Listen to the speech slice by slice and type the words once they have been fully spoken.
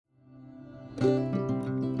Hi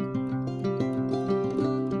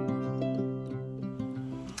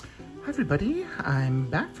everybody, I'm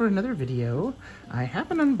back for another video. I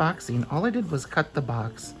have an unboxing. All I did was cut the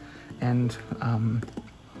box and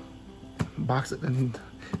box it and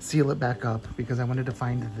seal it back up because I wanted to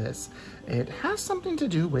find this. It has something to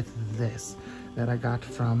do with this that I got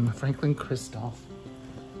from Christoph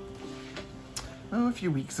a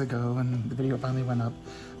few weeks ago, and the video finally went up,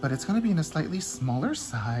 but it's going to be in a slightly smaller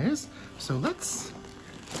size. So let's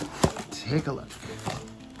take a look.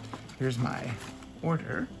 Here's my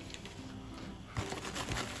order.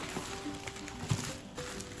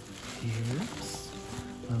 Here's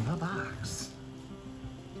the box.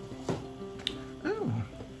 Oh,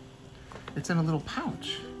 it's in a little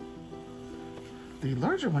pouch. The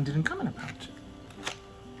larger one didn't come in a pouch.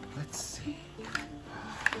 Let's see.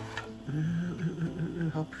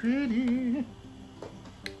 Ooh, how pretty.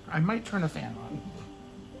 I might turn a fan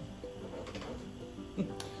on.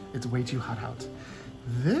 It's way too hot out.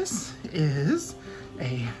 This is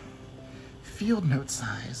a field note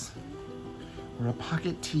size, or a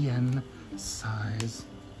pocket TN size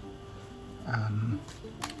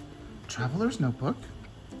traveler's notebook.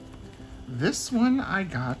 This one I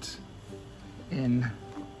got in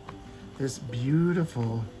this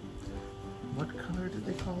beautiful, what color did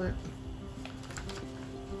they call it?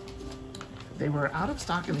 They were out of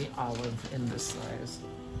stock in the olive in this size.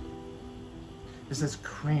 This is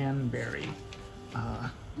cranberry.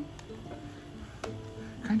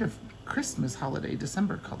 Kind of Christmas holiday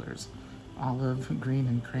December colors. Olive, green,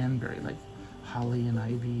 and cranberry, like holly and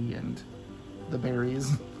ivy and the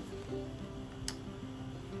berries.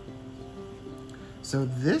 So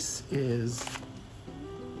this is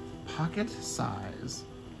pocket size.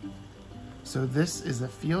 So this is a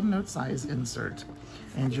field note size insert,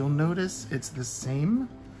 and you'll notice it's the same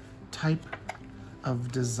type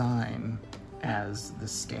of design as the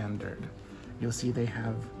standard. You'll see they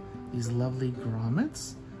have these lovely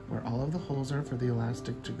grommets where all of the holes are for the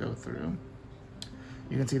elastic to go through.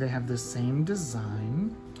 You can see they have the same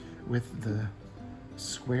design with the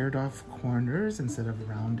squared off corners instead of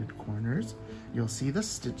rounded corners. You'll see the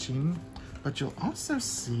stitching, but you'll also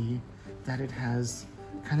see that it has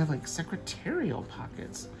kind of like secretarial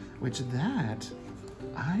pockets, which that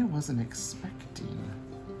I wasn't expecting.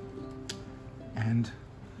 And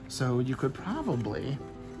so you could probably,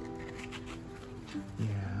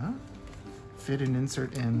 yeah, fit an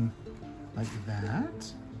insert in like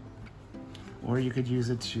that, or you could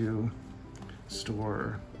use it to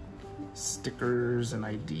store stickers and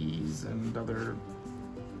IDs and other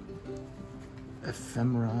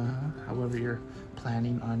ephemera, however you're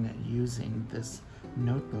planning on using this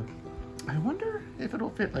notebook. I wonder if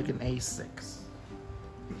it'll fit like an A6.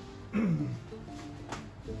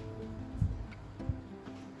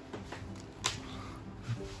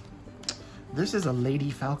 This is a Lady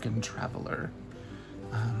Falcon Traveler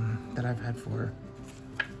that I've had for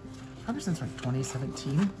probably since like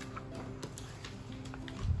 2017.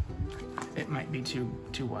 It might be too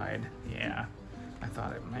wide. Yeah, I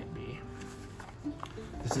thought it might be.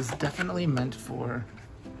 This is definitely meant for,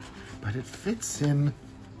 but it fits in.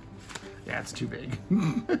 Yeah, it's too big.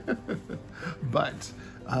 But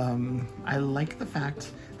I like the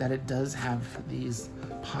fact that it does have these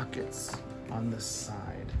pockets on the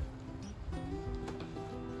side.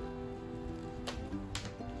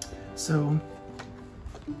 So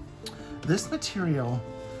this material,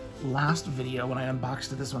 last video when I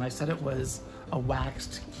unboxed this one, I said it was a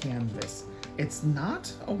waxed canvas. It's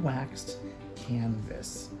not a waxed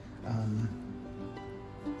canvas.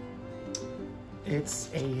 It's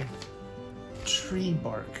a tree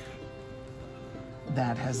bark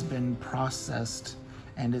that has been processed,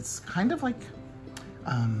 and it's kind of like,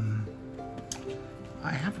 I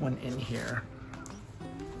have one in here.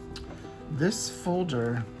 This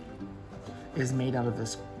folder is made out of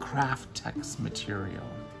this craft tex material,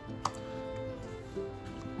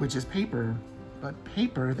 which is paper, but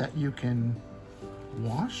paper that you can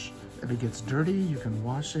wash. If it gets dirty, you can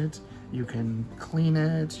wash it, you can clean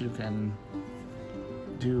it, you can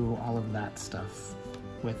do all of that stuff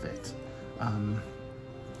with it.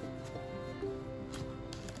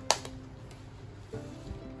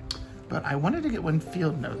 But I wanted to get one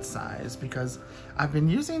field note size because I've been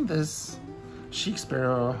using this Chic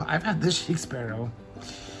Sparrow. I've had this Chic Sparrow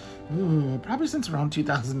probably since around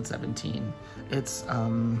 2017. It's,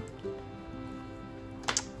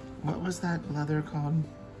 what was that leather called?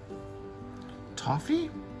 Toffee?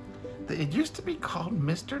 It used to be called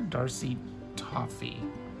Mr. Darcy Toffee,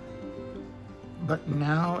 but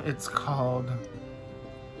now it's called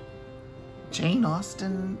Jane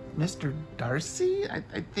Austen, Mr. Darcy? I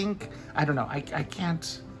think, I don't know, I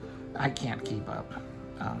can't keep up.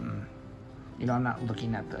 You know, I'm not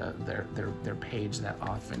looking at their page that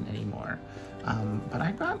often anymore. But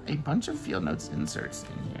I got a bunch of field notes inserts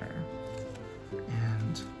in here.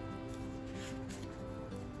 And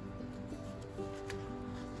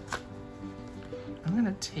I'm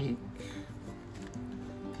gonna take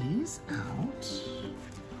these out.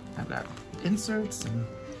 I've got inserts and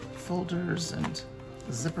folders and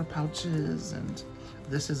zipper pouches, and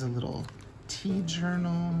this is a little tea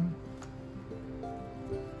journal,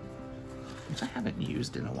 which I haven't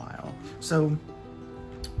used in a while. So,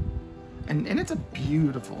 and it's a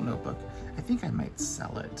beautiful notebook. I think I might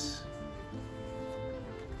sell it. It's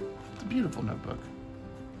a beautiful notebook.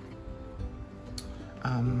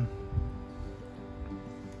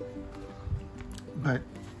 But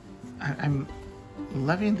I'm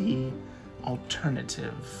loving the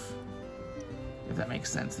alternative, if that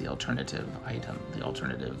makes sense, the alternative item, the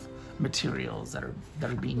alternative materials that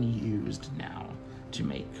are being used now to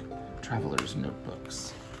make travelers'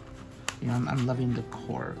 notebooks. You know, I'm loving the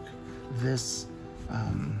cork. This,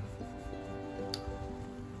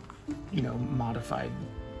 you know, modified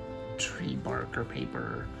tree bark or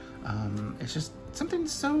paper. It's just something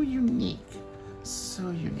so unique,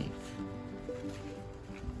 so unique.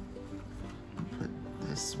 I'll put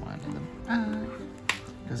this one in the back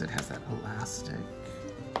because it has that elastic.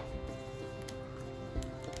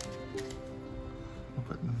 I'll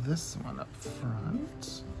put this one up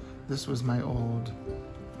front. This was my old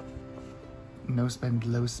no spend,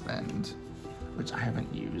 low spend, which I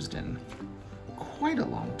haven't used in quite a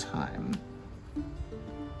long time.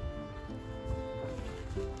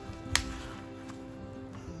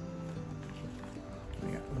 I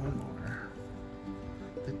got one more.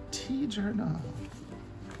 The tea journal.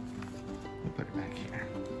 We'll put it back here.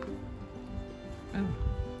 Oh,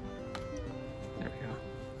 there we go.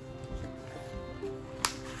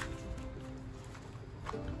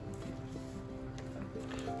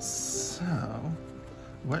 So,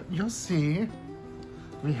 what you'll see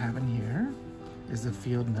we have in here is the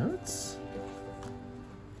field notes.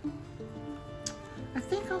 I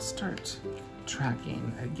think I'll start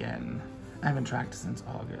tracking again. I haven't tracked since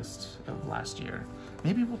August of last year.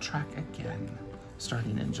 Maybe we'll track again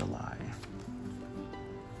starting in July.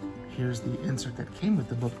 Here's the insert that came with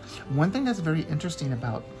the book. One thing that's very interesting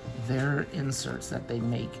about their inserts that they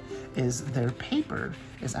make is their paper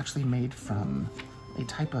is actually made from a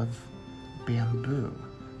type of bamboo.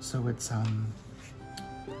 So it's, I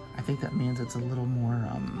think that means it's a little more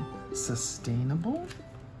sustainable.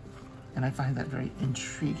 And I find that very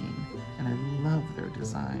intriguing, and I love their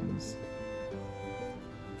designs.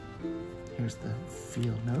 Here's the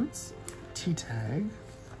field notes, tea tag,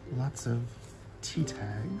 lots of tea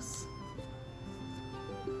tags.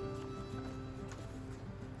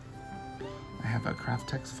 I have a craft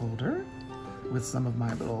text folder with some of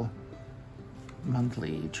my little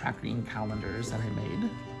monthly tracking calendars that I made.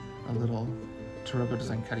 A little Taroko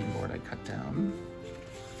design cutting board I cut down.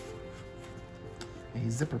 A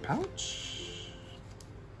zipper pouch.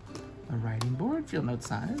 A writing board, field note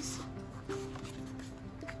size.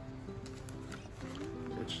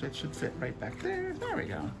 It should fit right back there. There we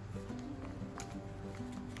go.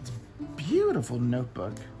 It's a beautiful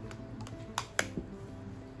notebook.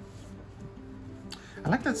 I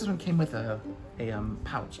like that this one came with a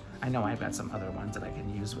pouch. I know I've got some other ones that I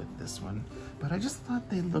can use with this one, but I just thought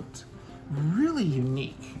they looked really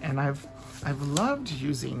unique, and I've loved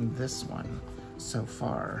using this one so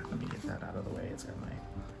far. Let me get that out of the way. It's got my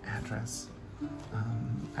address.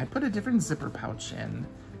 I put a different zipper pouch in,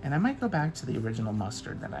 and I might go back to the original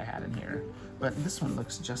mustard that I had in here, but this one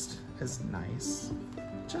looks just as nice.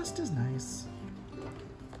 Just as nice.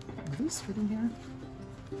 Are these fit in here?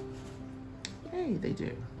 Hey, they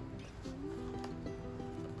do.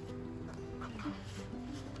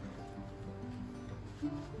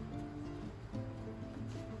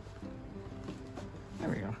 There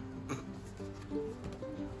we go.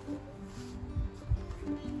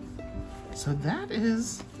 So that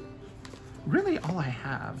is really all I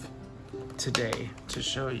have today to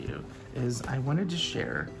show you. Is I wanted to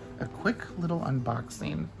share a quick little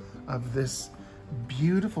unboxing of this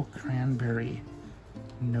beautiful cranberry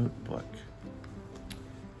notebook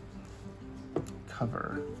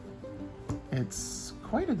cover. It's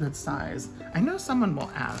quite a good size. I know someone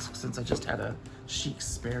will ask, since I just had a chic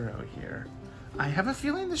sparrow here. I have a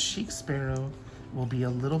feeling the chic sparrow will be a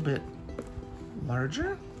little bit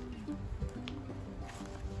larger.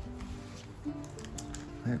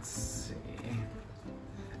 Let's see.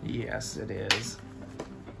 Yes, it is.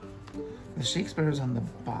 The chic sparrow's on the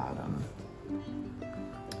bottom.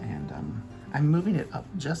 I'm moving it up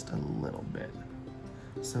just a little bit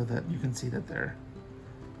so that you can see that they're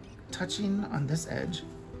touching on this edge.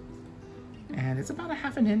 And it's about a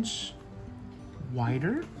 ½ an inch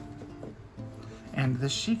wider. And the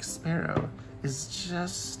chic sparrow is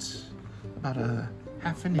just about a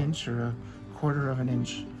 ½ an inch or a ¼ of an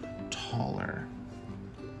inch taller.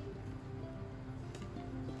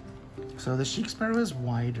 So the chic sparrow is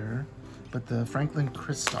wider, but the Franklin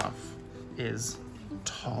Christoph is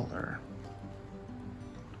taller.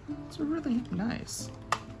 It's really nice.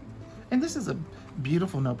 And this is a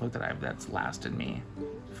beautiful notebook that's lasted me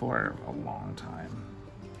for a long time.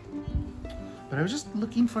 But I was just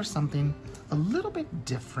looking for something a little bit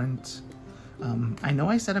different. I know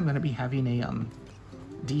I said I'm going to be having a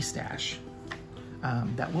D-stash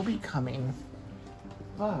that will be coming,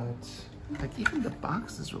 but like even the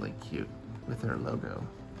box is really cute with their logo,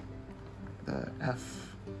 the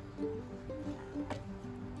F.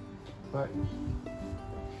 But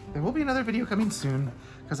there will be another video coming soon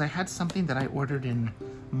because I had something that I ordered in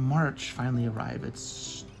March finally arrive.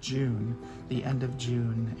 It's June, the end of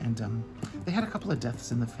June, and they had a couple of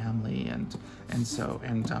deaths in the family, and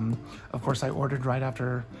of course I ordered right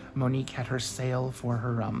after Monique had her sale for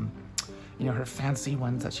her you know, her fancy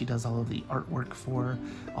ones that she does all of the artwork for,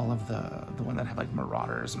 all of the one that have like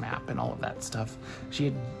Marauders map and all of that stuff. She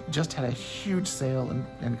had just had a huge sale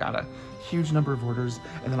and got a huge number of orders,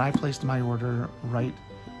 and then I placed my order right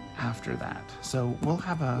after that. So we'll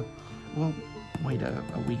wait a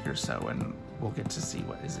week or so and we'll get to see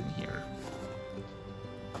what is in here.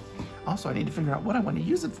 Also, I need to figure out what I want to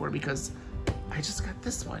use it for because I just got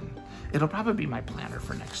this one. It'll probably be my planner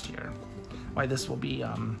for next year. Why this will be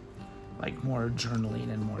like more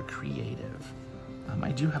journaling and more creative.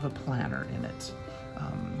 I do have a planner in it,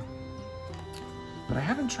 but I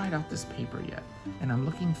haven't tried out this paper yet, and I'm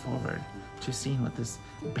looking forward to seeing what this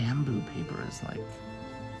bamboo paper is like.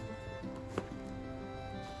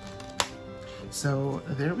 So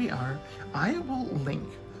there we are. I will link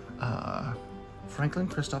Franklin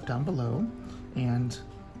Christoph down below, and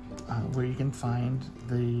where you can find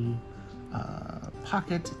the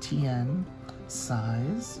pocket TN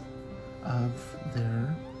size of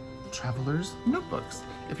their traveler's notebooks.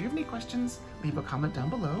 If you have any questions, leave a comment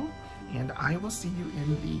down below, and I will see you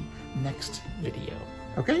in the next video.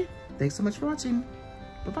 Okay? Thanks so much for watching.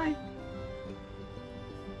 Bye-bye.